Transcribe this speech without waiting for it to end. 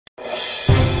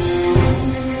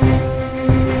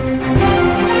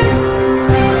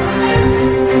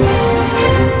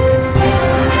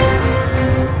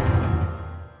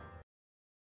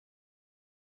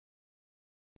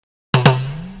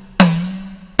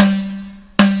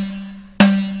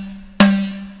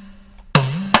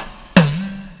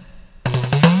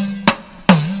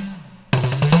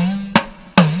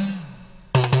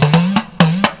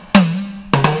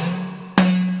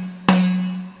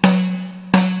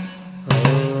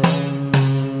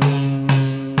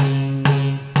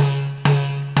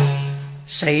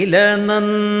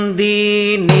ശൈലനന്ദിനി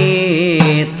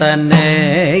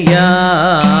തനയാ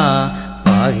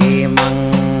പാഹി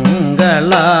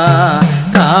മംഗള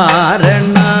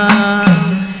കാരണ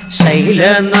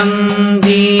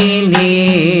ശൈലനന്ദിനി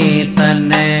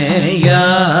തനയാ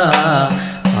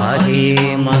പാഹി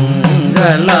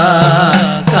മംഗള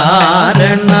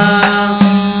കാരണ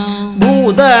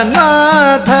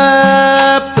ഭൂതനാഥ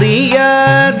പ്രിയ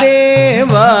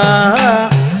ദേവ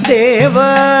ദേവ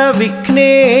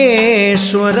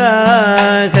വിഘ്നേശ്വര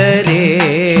ഹരേ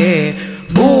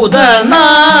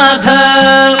ഭൂതനാഥ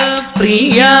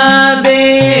പ്രിയ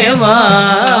ദേവ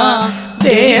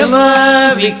ദേവ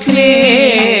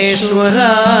വിഘ്നേശ്വര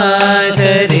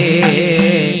ഹരേ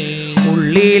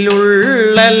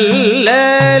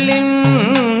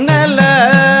ഉള്ളിലുള്ളലിംഗല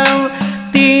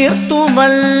തീർത്തുമള്ളിയൂർ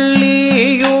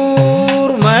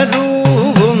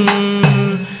മരുവും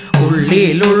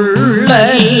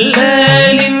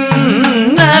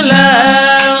ഉള്ളിലുള്ളലിംഗല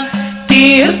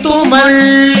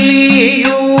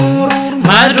തീർത്തുമള്ളിയൂർ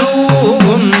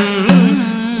മരുവും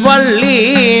വള്ളി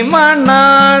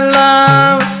മണാള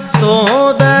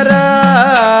സോദര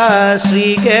ശ്രീ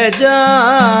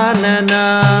ഗജാനന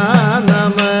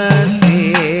നമസ്തേ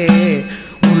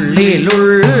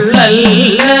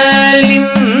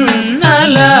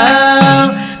ഉള്ളിലുള്ളലിംഗല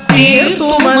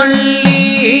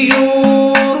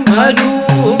തീർത്തുമള്ളിയൂർ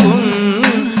മരുവും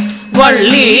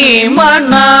വള്ളി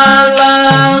മണാള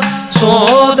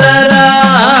സോദര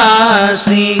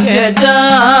ശ്രീ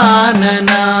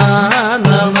ഗജാനന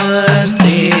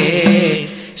നമസ്തേ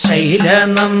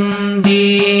ശൈലനന്ദിനി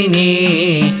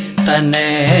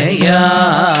തനയാ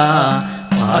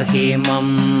പാഹി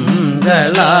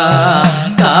മംഗള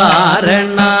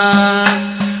കാരണ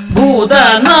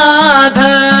ഭൂതനാഥ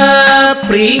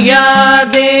പ്രിയ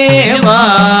ദേവ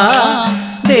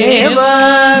ദേവ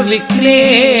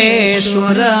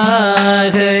വിഘ്നേശ്വര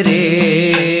ഹരേ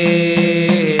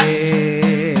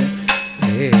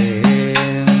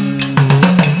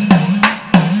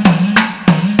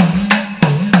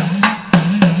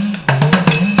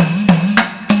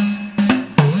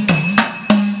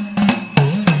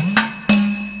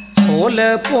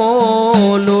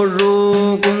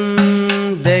പോലൊഴുകും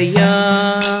ദയാ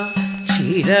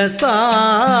ക്ഷീരസാഗര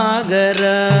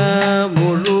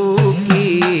മുഴുകി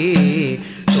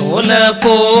ചോല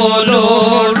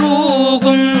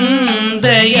പോലൊഴുകും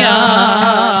ദയാ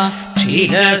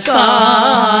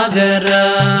ക്ഷീരസാഗര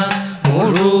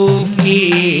മുഴുകി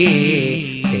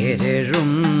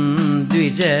പേരും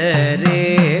ദ്വിജരെ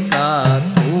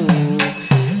കാത്തു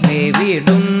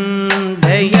മേവിടും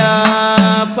ദയാ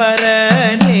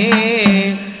പരനേ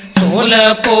ചോല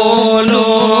പോലൊഴുകും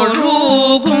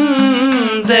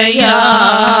ദയാ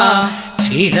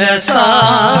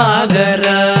ക്ഷീരസാഗര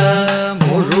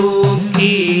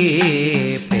മുഴുകി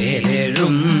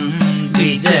പേരും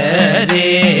ദ്വിജരെ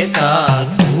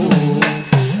കാത്തു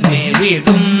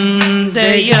മേവിടും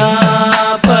ദയാ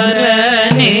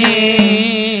പരനേ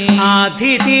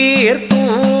ആധിതീർത്തു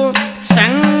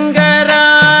തീർത്തു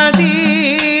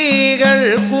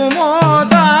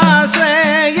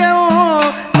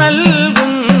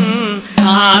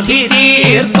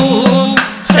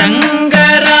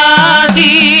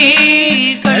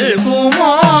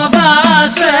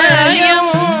ശങ്കരാദികൾക്കുമോദാശ്രയം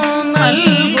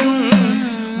നൽകും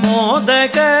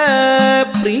മോദക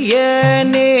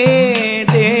പ്രിയനേ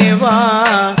ദേവാ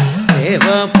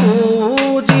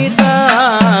ദേവപൂജിത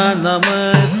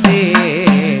നമസ്തേ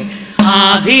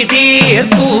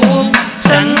ആദിതീർത്തു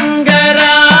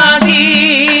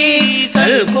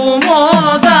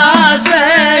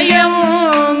ശങ്കരാദികൾക്കുമോദാശ്രയം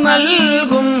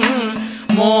നൽകും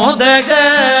മോദക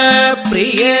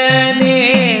പ്രിയനേ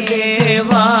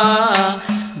ദേവാ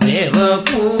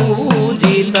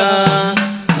ദേവപൂജിത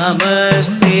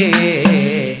നമസ്തേ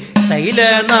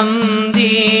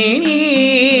ശൈലനന്ദിനി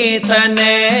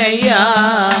തനയാ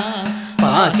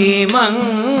പാഹി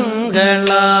മംഗള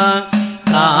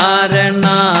കാരണ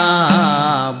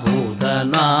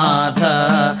ഭൂതനാഥ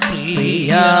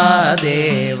പ്രിയ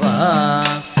ദേവ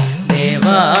ദേവ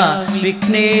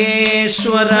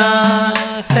വിഘ്നേശ്വര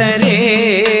ഹരേ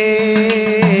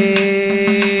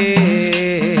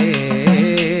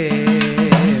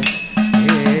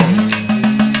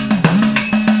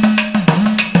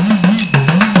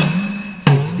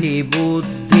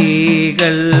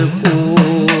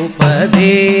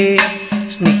സിദ്ധിബുദ്ധികൾക്കൂപദേ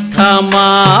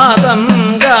സ്നിഗ്ധമാദം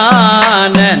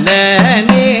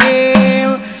ഗാനനനേ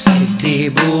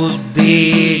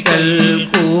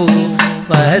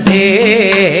സിദ്ധിബുദ്ധികൾക്കൂപദേ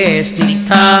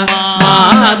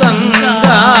സ്നിഗ്ധമാദം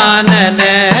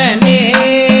ഗാനനനേ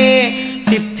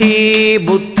സിദ്ധി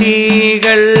ബുദ്ധികൾക്കൂപദേ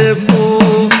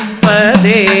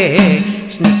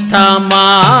സ്നിഗ്ധ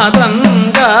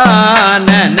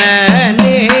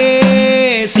സ്നിഗ്ധമാതംഗാനനനേ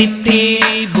സിദ്ധി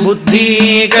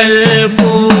ബുദ്ധികൾ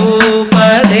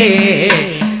പൂപദേ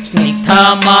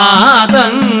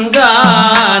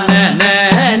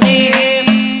സ്നിഗ്ധമാതംഗാനനനേ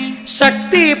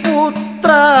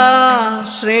ശക്തിപുത്ര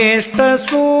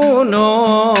ശ്രേഷ്ഠസൂനോ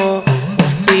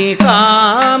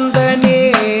പുഷ്ടികാന്തനേ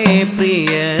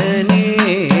പ്രിയനേ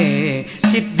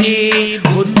സിദ്ധി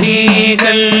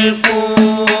ബുദ്ധികൾ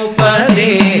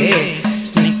പൂപദേ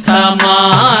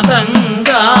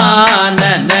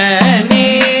സ്നിഗ്ധമാതംഗാനനനേ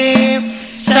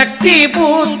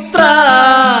ശക്തിപുത്ര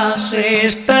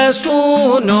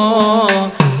ശ്രേഷ്ഠസൂനോ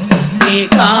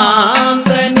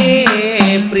പുഷ്ടികാന്തനേ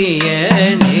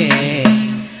പ്രിയനേ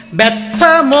ബദ്ധമോദമേകി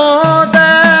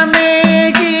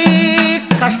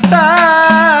കഷ്ട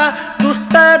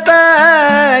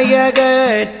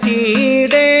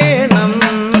ദുഷ്ടതയകറ്റിടേണം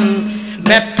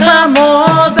ബദ്ധമോദമേകി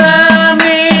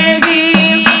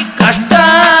കഷ്ട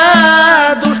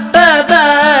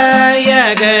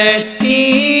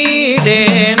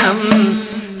ദുഷ്ടതയകറ്റിടേണം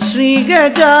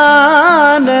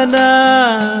ശ്രീഗജാനന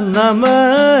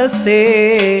നമസ്തേ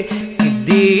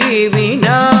സിദ്ധിവിനായക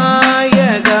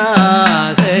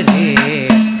ഹരേ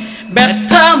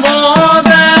ബദ്ധമോദമേകി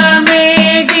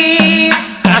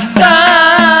കഷ്ട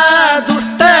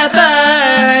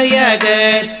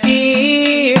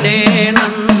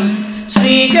ദുഷ്ടതയകറ്റിടേണം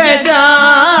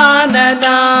ശ്രീഗജാനന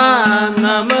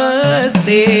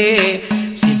നമസ്തേ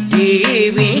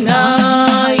സിദ്ധിവിനായക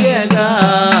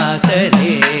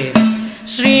ഹരേ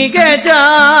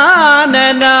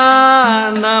ശ്രീഗജാനന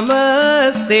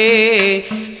നമസ്തേ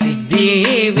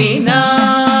സിദ്ധിവിനായക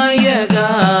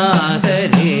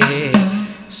ഹരേ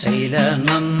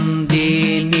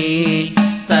ശൈലനന്ദിനി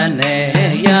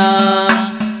തനയാ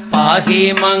പാഹി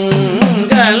മംഗളകാരണ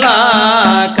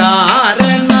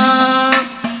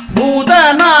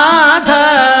ഭൂതനാഥ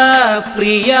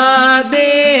പ്രിയ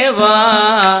ദേവാ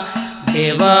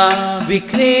ദേവ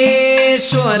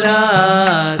വിഘ്നേശ്വര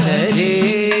ഹരേ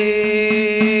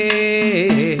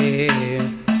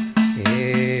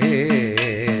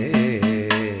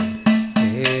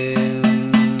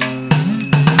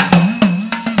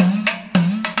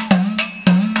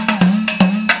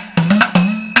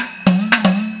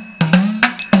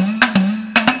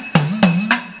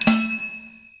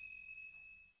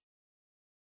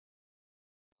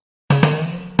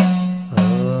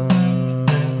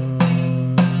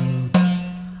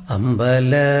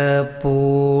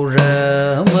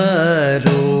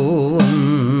അമ്പലപ്പുഴമരൂം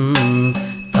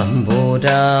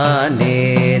തമ്പുരാനേ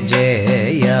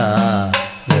ജയ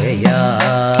ജയ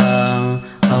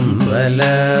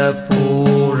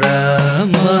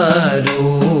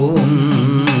അമ്പലപ്പുഴമരൂം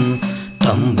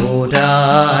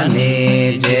തമ്പുരാനേ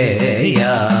ജയ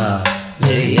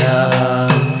ജയ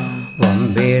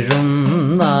വമ്പെഴും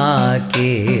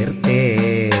നാകീർത്തേ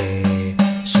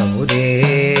ശൗരേ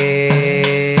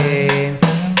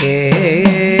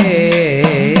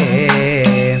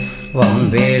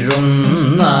വമ്പെഴും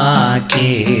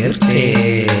നാകീർത്തേ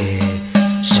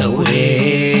ശൗരേ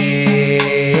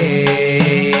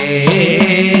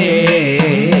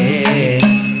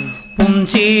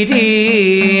പുഞ്ചിരി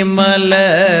മലർക്കൂളിരാം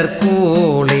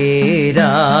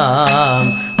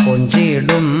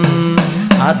പൊഞ്ചിടും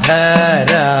അധരമതിൽ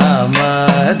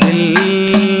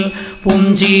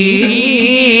പുഞ്ചിരി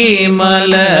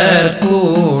മലർക്കൂളിരാം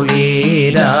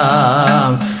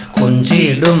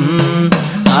കൊഞ്ചിടും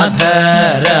അധരമതിൽ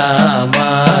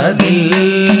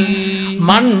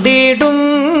മണ്ടിടും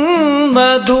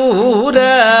മധുരമെന്നും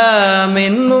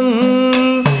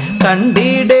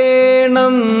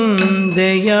കണ്ടിടേണം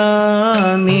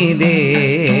ദയാനിധേ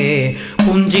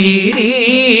പുഞ്ചിരി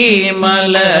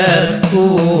മലർക്കൂളിരാം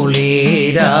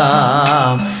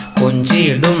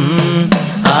കൊഞ്ചിടും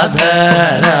അധരമതിൽ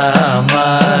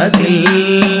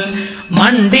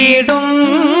മണ്ടിടും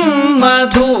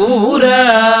മധുരമെന്നും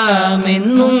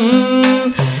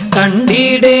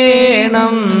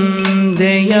കണ്ടിടേണം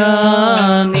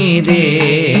ദയാനിധേ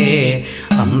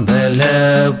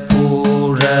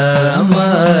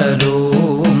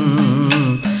അമ്പലപ്പുഴമരൂം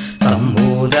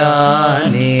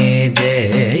തമ്പുരാനേ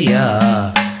ജയ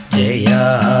ജയ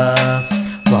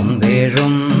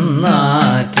വമ്പെഴും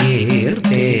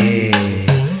നാകീർത്തേ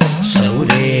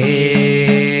ശൗരേ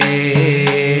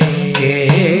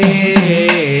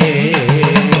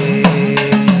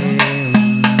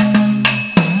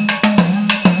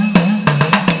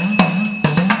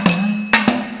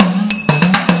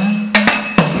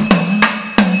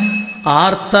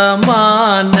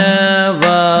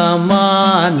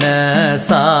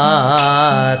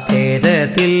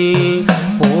ആർത്തമാനവമാനസാതരത്തിൽ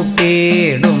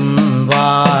പൂട്ടിടും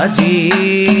വാജി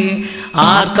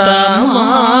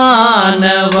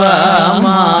ആർത്തമാനവ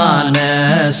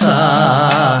മാനസ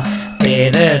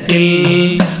പേരത്തിൽ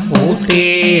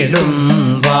ഊട്ടിയിടും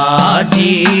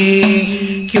വാജി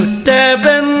കുറ്റബന്ധുവാകും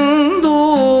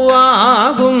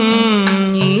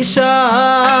ഈശാ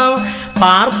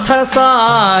പാർത്ഥസാരഥേ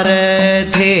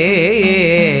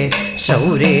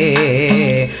ശൗരേ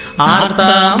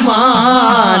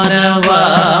ആർത്തമാനവ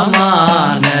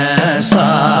മാനസ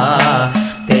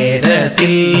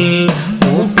തേരത്തിൽ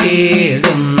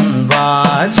ഊട്ടിയിടും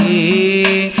വാജി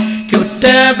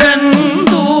കുറ്റബന്ധുവാകും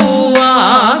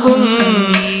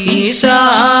ഈശാ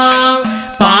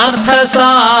പാർത്ഥസാരഥേ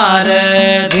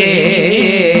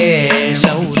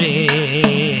ശൗരേ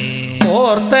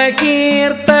ഓർത്ത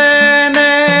കീർത്തനത്തിൽ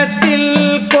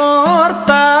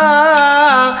കോർത്ത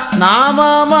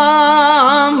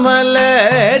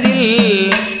നാമമാമലരിൽ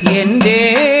എൻ്റെ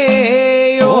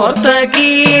ഓർത്ത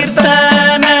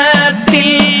കീർത്തനത്തിൽ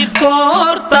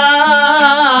കോർത്ത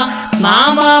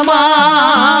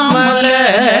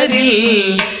നാമമാമലരിൽ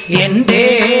എൻ്റെ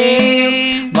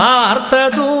വാർത്ത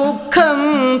ദുഃഖം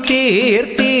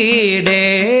തീർത്തിടേണേ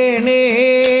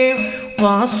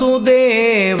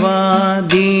വാസുദേവ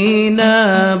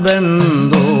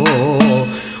ദീനബന്ധോ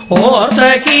ഓർത്ത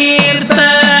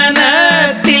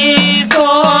കീർത്തനത്തിൽ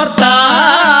കോർത്ത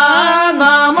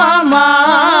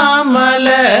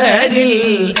നാമമാമലരിൽ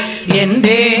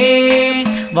എൻ്റെ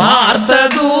വാർത്ത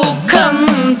ദുഃഖം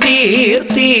തീർത്തിടേണേ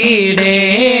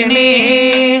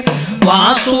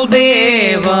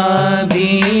വാസുദേവ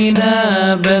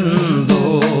ദീനബന്ധോ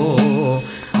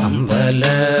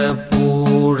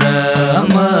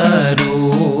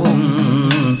അമ്പലപ്പുഴമരും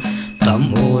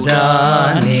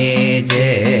തമ്പുരാനേ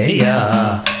ജയ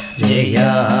ജയ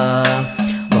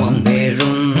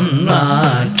ഒന്നെഴുന്ന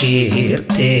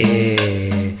കീർത്തേ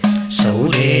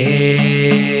ശൗരേ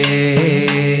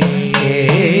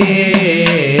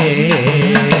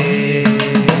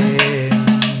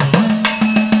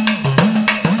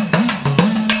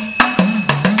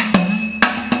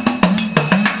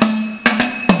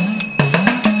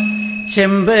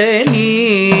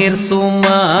ചെമ്പനീർ സുമവദന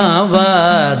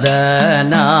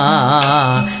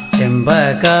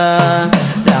ചെമ്പക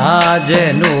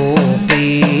രാജനു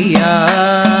പ്രിയ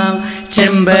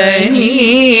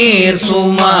ചെമ്പനീർ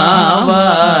സുമവദന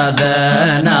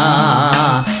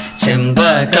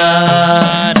ചെമ്പക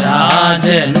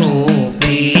രാജനു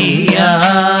പ്രിയ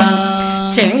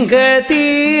ചെങ്കതീർക്കാന്തി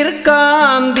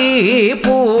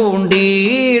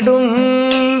പൂണ്ടിടും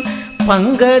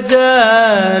പങ്കജലോചന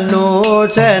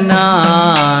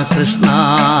കൃഷ്ണ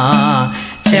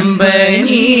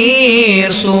ചെമ്പനീർ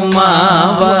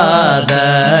സുമവദന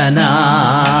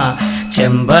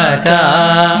ചെമ്പക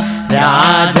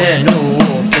രാജനു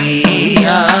പ്രിയ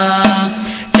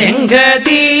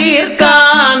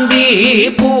ചെങ്കതീർക്കാന്തി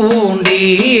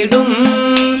പൂണ്ടിടും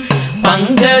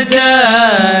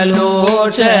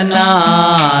പങ്കജലോചന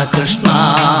കൃഷ്ണ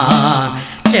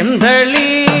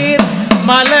ചെന്തളീർ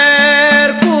മലർ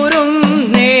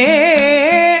കുരുന്നേ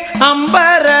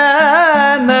അമ്പര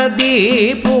നദീപൂരേശ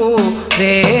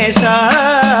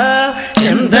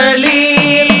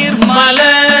ചെന്തളീർ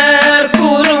മലർ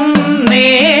കുരുന്നേ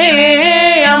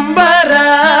അമ്പര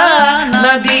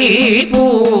നദീപൂരേശ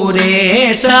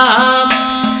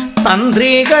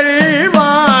തന്ത്രികൾ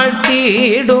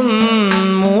വാഴ്ത്തിയിടും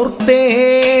മൂർത്തേ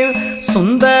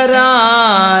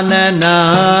സുന്ദരാനന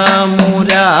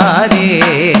മുരാരേ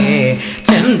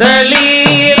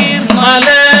ചെന്തളീർ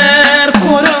മലർ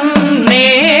കുരുന്നേ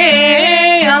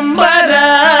അമ്പര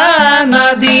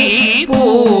നദീപൂരേശ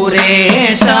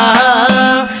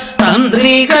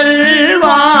തന്ത്രികൾ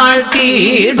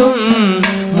വാഴ്ത്തിയിടും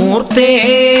മൂർത്തേ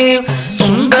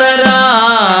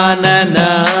സുന്ദരാനന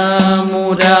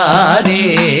മുരാരേ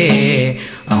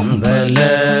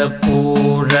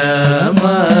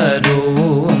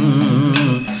അമ്പലപ്പുഴമരും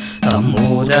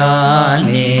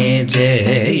തമ്പുരാനേ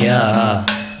ജയ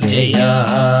ജയ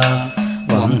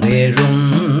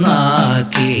വന്നെഴുന്ന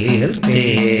കീർത്തേ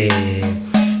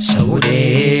ശൗരേ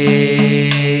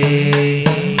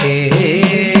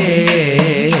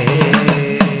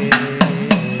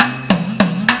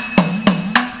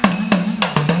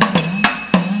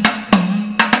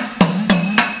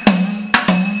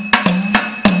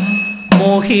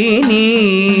മോഹിനി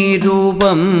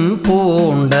രൂപം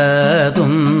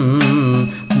പൂണ്ടതും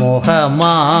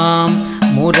മോഹമാം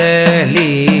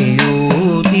മുരളിയൂതി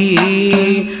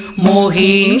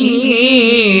മോഹിനി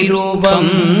രൂപം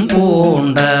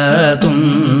പൂണ്ടതും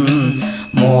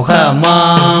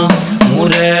മോഹമാം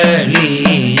മുരളിയൂതി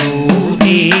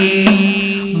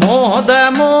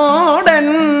മോദമോടൻ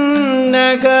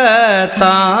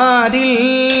നഗതാരിൽ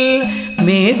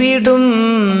മേവിടും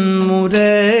മുരളീധരാ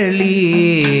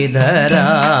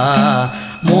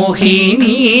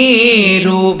മോഹിനി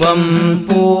രൂപം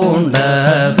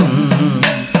പൂണ്ടതും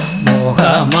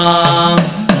മോഹമാം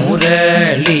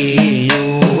മുരളിയൂതി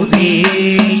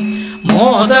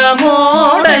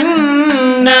മോദമോടൻ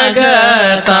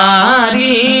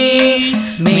നഗതാരി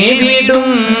മേവിടും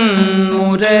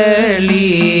മുരളീധരാ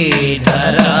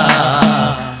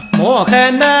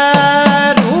മോഹന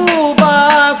രൂപ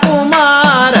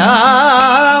കുമാര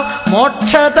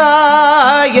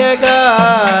മോക്ഷദായക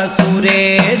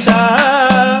സുരേശ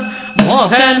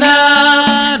മോഹന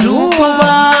രൂപ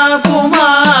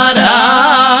കുമാര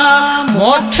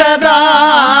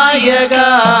മോക്ഷദായക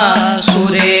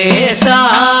സുരേശ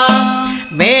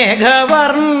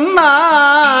മേഘവർണ്ണ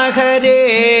ഹരേ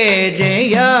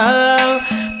ജയ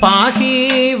പാഹി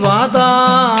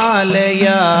വാതാലയ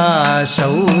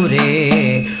ശൗരേ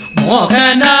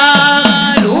മോഹന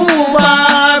രൂപ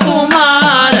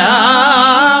കുമാര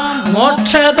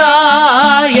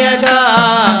മോക്ഷദായക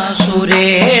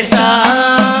സുരേശ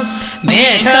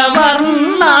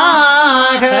മേഘവർണ്ണ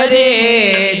ഹരേ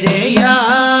ജയ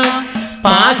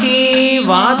പാഹി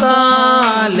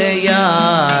വാതാലയ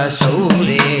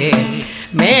ശൗരേ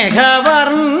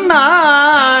മേഘവർണ്ണ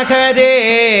ഹരേ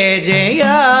ജയ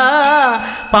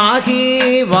പാഹി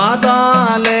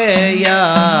വാതാലയ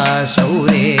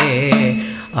ശൗരേ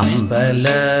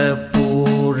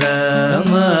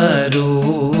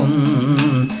അമ്പലപ്പൂഴമരൂം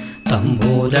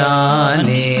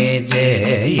തമ്പുരാനേ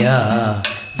ജയ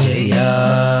ജയ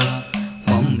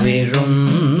മമ്പിഴും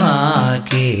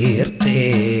കീർത്തേ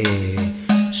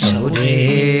ശൗരേ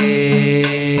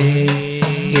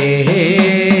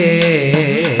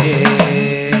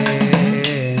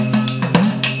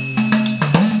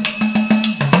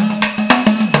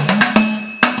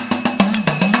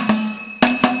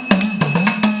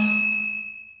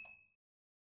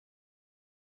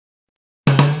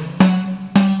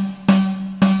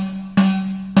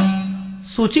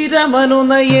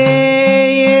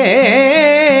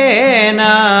സുചിരമനുനയേന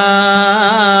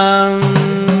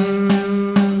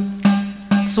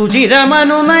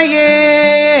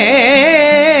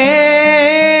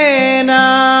സുചിരമനുനയേന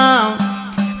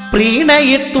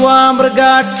പ്രീണയിത്വാ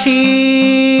മൃഗാക്ഷി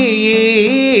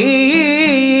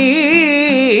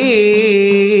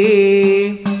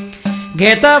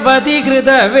ഗതവതി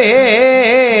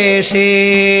കൃതവേഷേ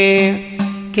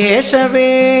കേശവേ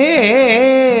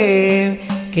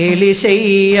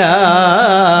കേളിശയ്യ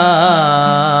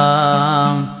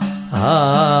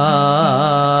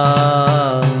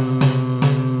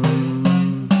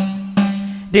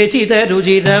രചിത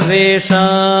രുചിരവേഷ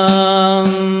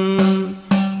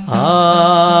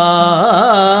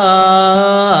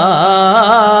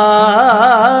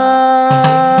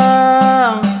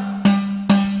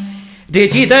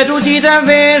രചിത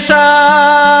രുചിരവേഷ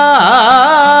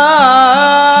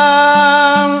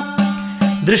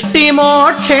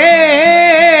ദൃഷ്ടിമോക്ഷേ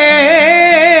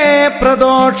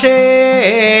പ്രദോഷേ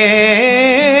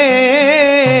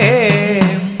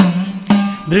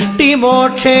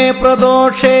ദൃഷ്ടിമോക്ഷേ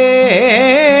പ്രദോഷേ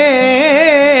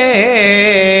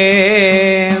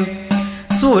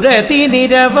സുരതി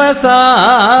നിരവസാദാം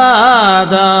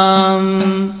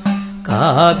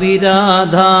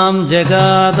കാവിരാധാം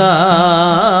ജഗാദാം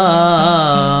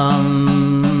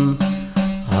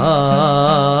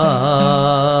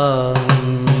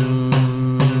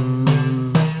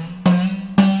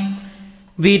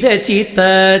വിരചിത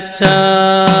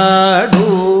ചാടു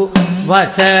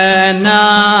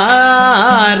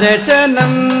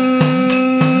വചനാരചനം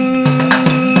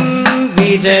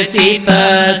വിരചിത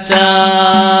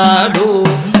ചാടു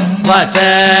വചനാരചനം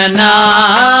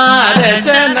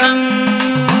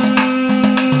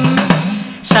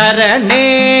ശരണേ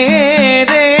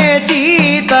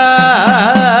രചിത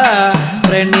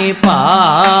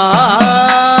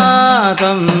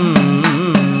പ്രണിപാതം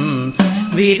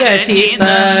വിരചിത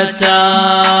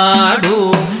ചാടു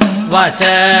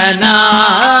വചനാരചനം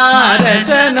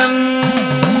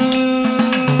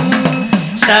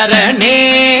ശരണേ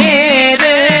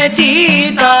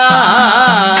രചിത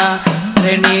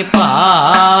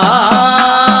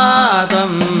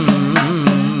പ്രണിപാതം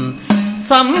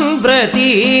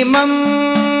സംപ്രതി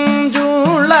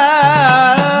മഞ്ജുള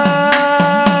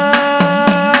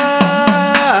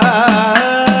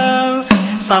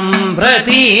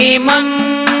സംപ്രതി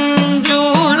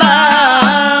മഞ്ജുള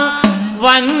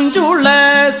വഞ്ജുള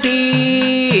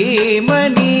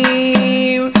സീമനി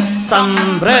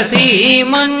സംപ്രതി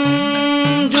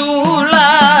മഞ്ജുള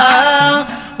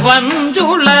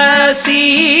വഞ്ജുള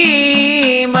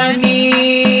സീമനി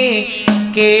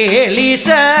കേളിശയന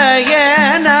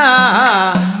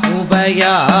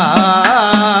ഉഭയാ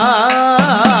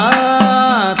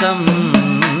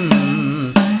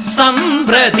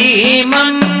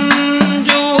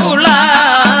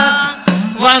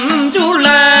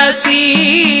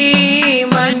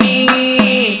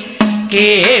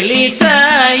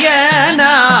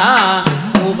കേളിശയനാ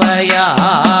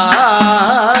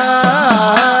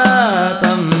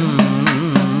ഉപയാതം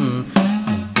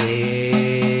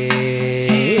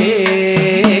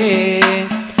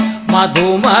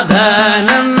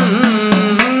മധുമദനം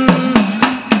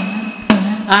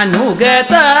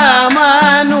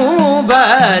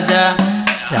അനുഗതമനുഭജ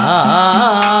രാധേ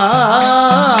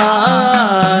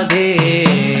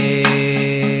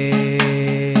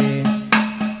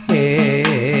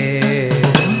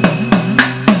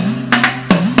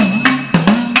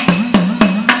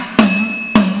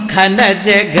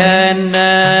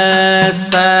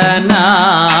ഘനജഗനസ്തനാ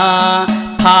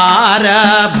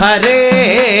ഭാരഭരേ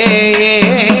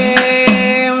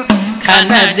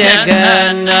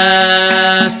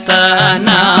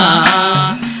ഘനജഗനസ്തനാ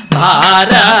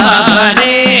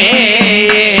ഭാരഭരേ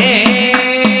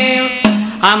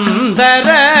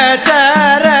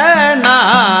അന്തരചരണ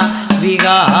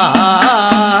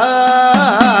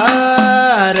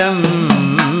വികാരം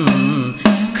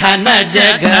ഘനജഗനസ്തനാ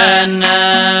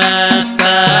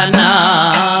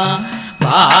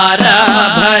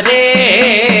ഭാരഭരേ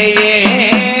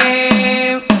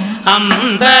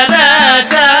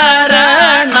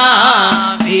അന്തരചരണ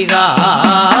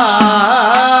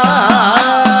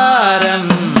വികാരം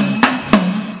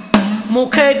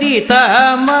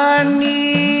മുഖരിതമണി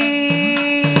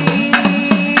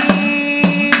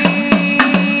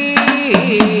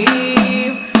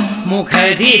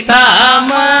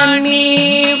മുഖരിതമണി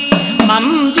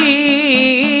മഞ്ജീരമുപൈ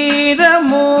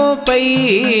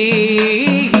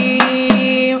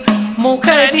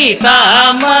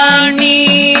മുഖരിതമണി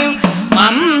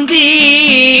മഞ്ജീരമുപൈ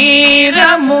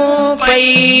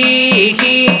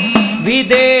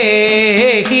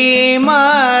വിദേഹി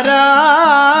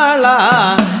മരാള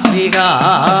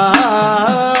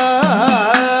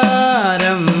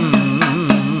വികാരം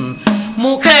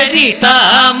മുഖരിതമണി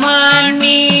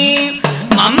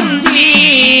മഞ്ജീരമുപൈ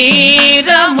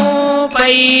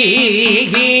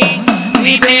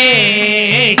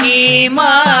വിദേഹി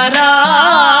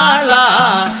മരാള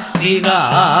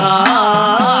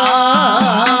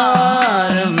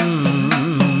വികാരം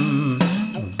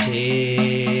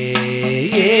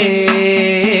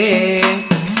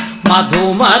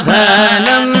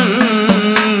മധുമദനം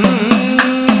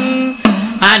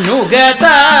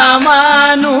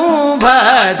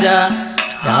അനുഗതമനുഭജ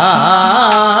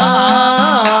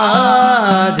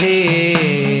രാധേ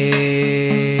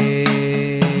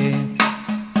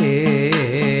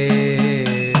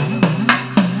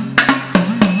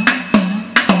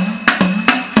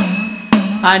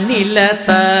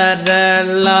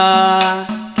അനിലതരള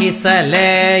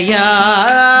കിസലയാ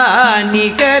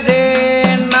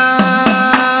നികരേണ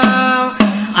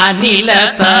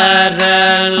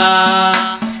അനിലതരള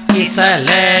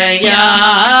കിസലയാ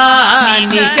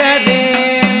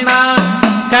നികരേണ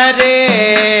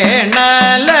കരേണ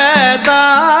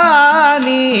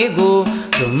ലതാനി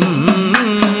ഗുരുംബം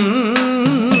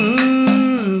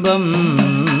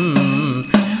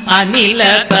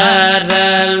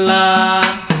അനിലതരള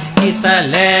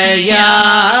കിസലയാ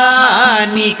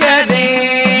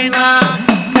നികരേണ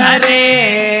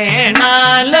കരേണ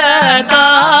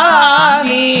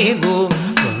ലതാനി ഗുരുംബം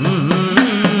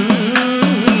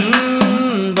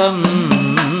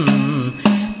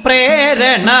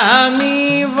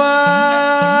പ്രേരണമിവ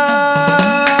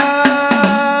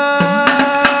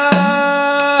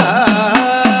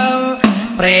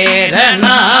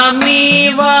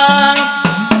പ്രേരണമിവ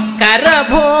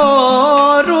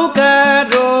കരഭോരു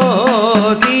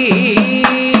കരോതി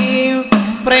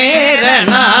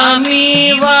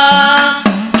പ്രേരണമിവ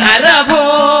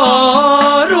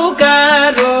കരഭോരു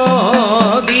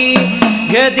കരോതി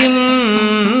ഗതിം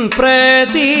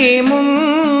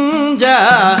പ്രതിമുഞ്ച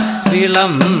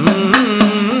വിളംബം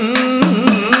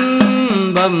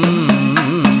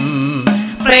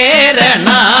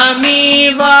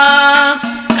പ്രേരണമിവ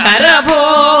കരഭോരു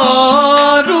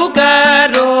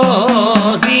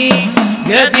കരോതി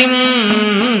ഗതിം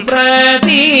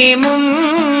പ്രതിമുഞ്ച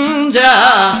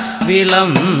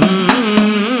വിളംബം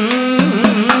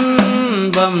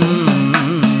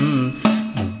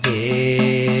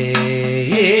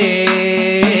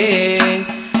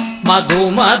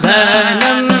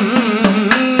മധുമദനം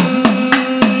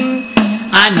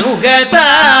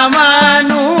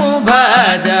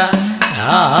അനുഗതമനുഭജ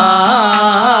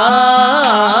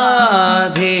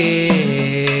രാധേ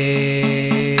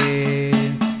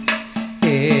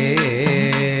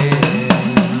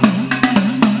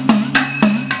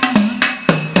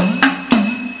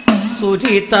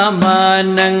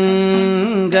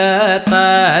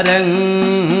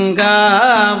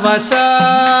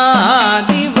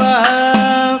സുരിതമനംഗതരംഗവശാദിവ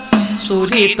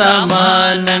സുരി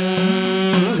സുരിതമാനങ്ക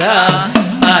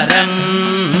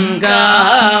അരംഗവശാതിവാ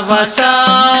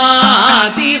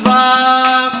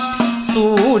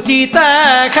സൂചിത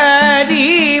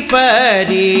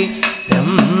ഹരിപരി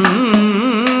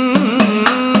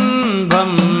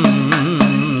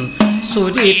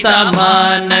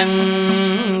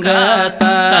സുരിതമാനങ്ക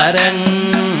തരംഗവശാതിവാ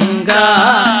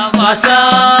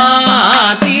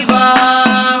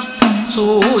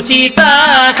സൂചിത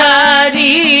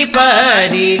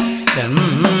ഹരിപരി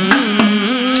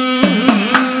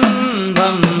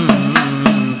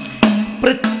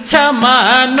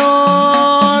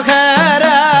പൃച്ഛമനോഹര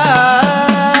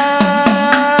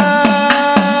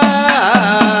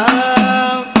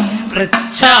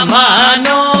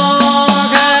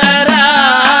പൃച്ഛമനോഹര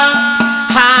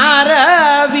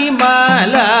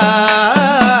ഹാരവിമല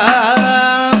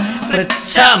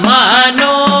പൃച്ഛമനോഹര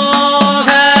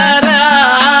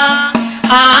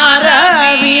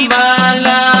ഹാരവിമല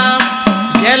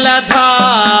ജലധാരമമും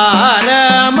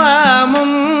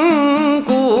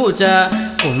കൂച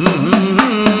കുംഭം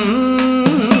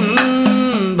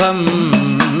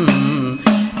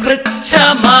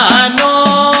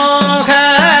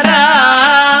പൃച്ഛമനോഹര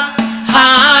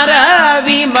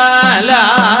ഹാരവിമല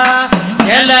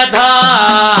ജലധാരമമും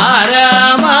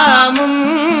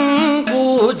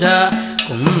കൂച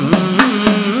കുംഭം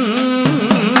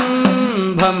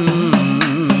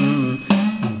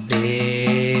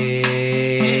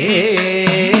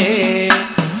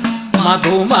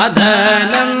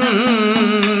മധുമദനം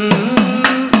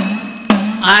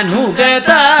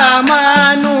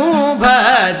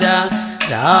അനുഗതമനുഭജ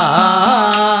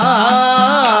രാധേ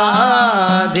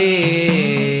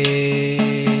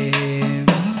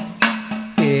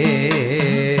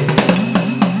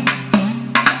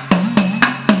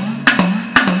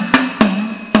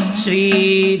ശ്രീ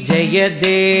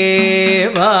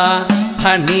ജയദേവ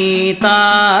ഫണീതാ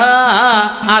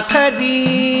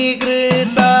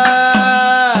അധരീകൃത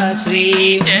ശ്രീ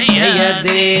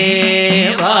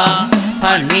ജയദേവ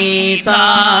ഫണീതാ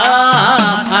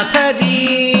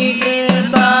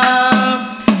അധരീകൃത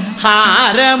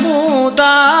ഹാരമുദാസീത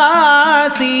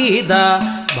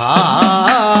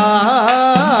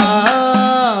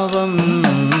ഭാവം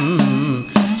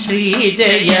ശ്രീ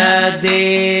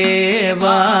ജയദേവ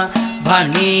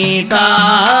ഫണീതാ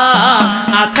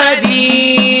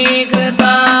അധരീകൃത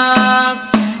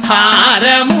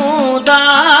ഹാരമുദാസീത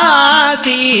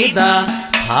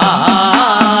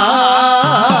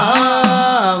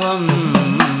ഭാവം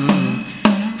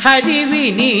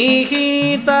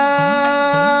ഹരിവിനിഹിത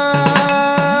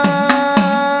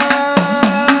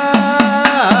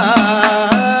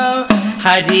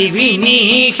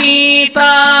ഹരിവിനിഹിത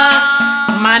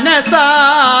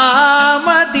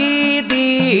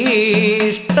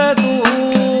മനസാമദീഷ്ടതു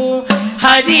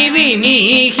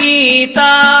ഹരിവിനിഹിത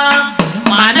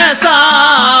മനസാമദീഷ്ടതു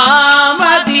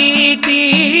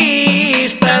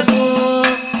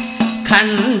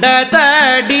ഖണ്ഡതടീമാ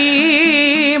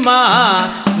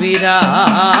വിരാമം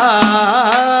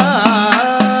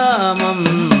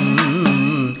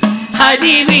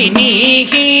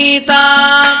ഹരിവിനിഹിത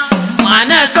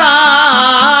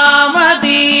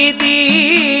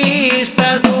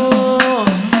മനസാമദീഷ്ടതു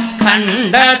ഖണ്ഡതടീമാ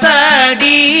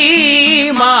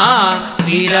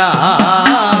വിരാമം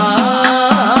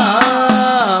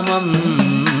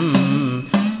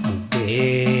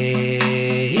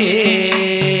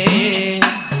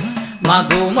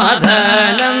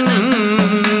മധുമദനം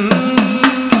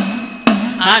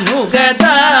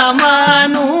അനുഗതമ